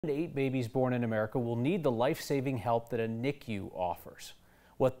8 babies born in America will need the life-saving help that a NICU offers.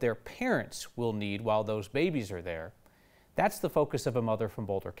 What their parents will need while those babies are there, that's the focus of a mother from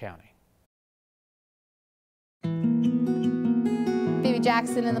Boulder County. Baby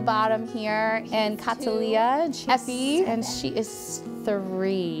Jackson in the bottom here, and Catalia, Effie, and she is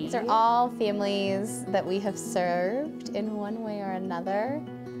 3. These are all families that we have served in one way or another,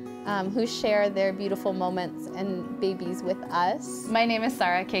 who share their beautiful moments and babies with us. My name is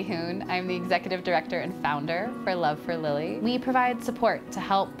Sarah Cahoon. I'm the Executive Director and Founder for Love for Lily. We provide support to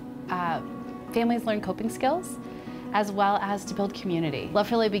help families learn coping skills, as well as to build community. Love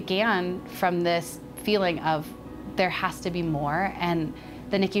for Lily began from this feeling of there has to be more, and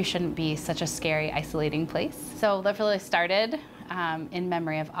the NICU shouldn't be such a scary, isolating place. So Love for Lily started in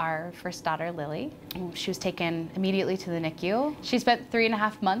memory of our first daughter, Lily. She was taken immediately to the NICU. She spent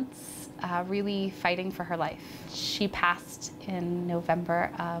 3.5 months really fighting for her life. She passed in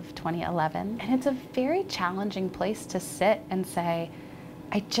November of 2011, and it's a very challenging place to sit and say,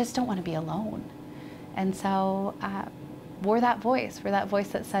 I just don't want to be alone. And so we're that voice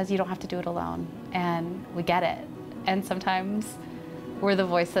that says you don't have to do it alone, and we get it. And sometimes we're the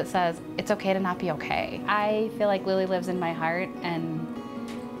voice that says it's okay to not be okay. I feel like Lily lives in my heart and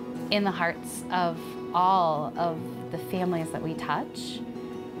in the hearts of all of the families that we touch.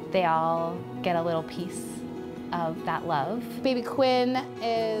 They all get a little piece of that love. Baby Quinn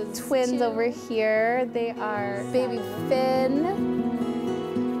is twins over here. They are baby Finn.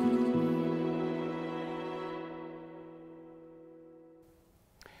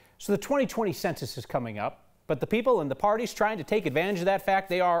 So the 2020 census is coming up, but the people and the parties trying to take advantage of that fact,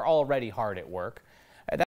 they are already hard at work.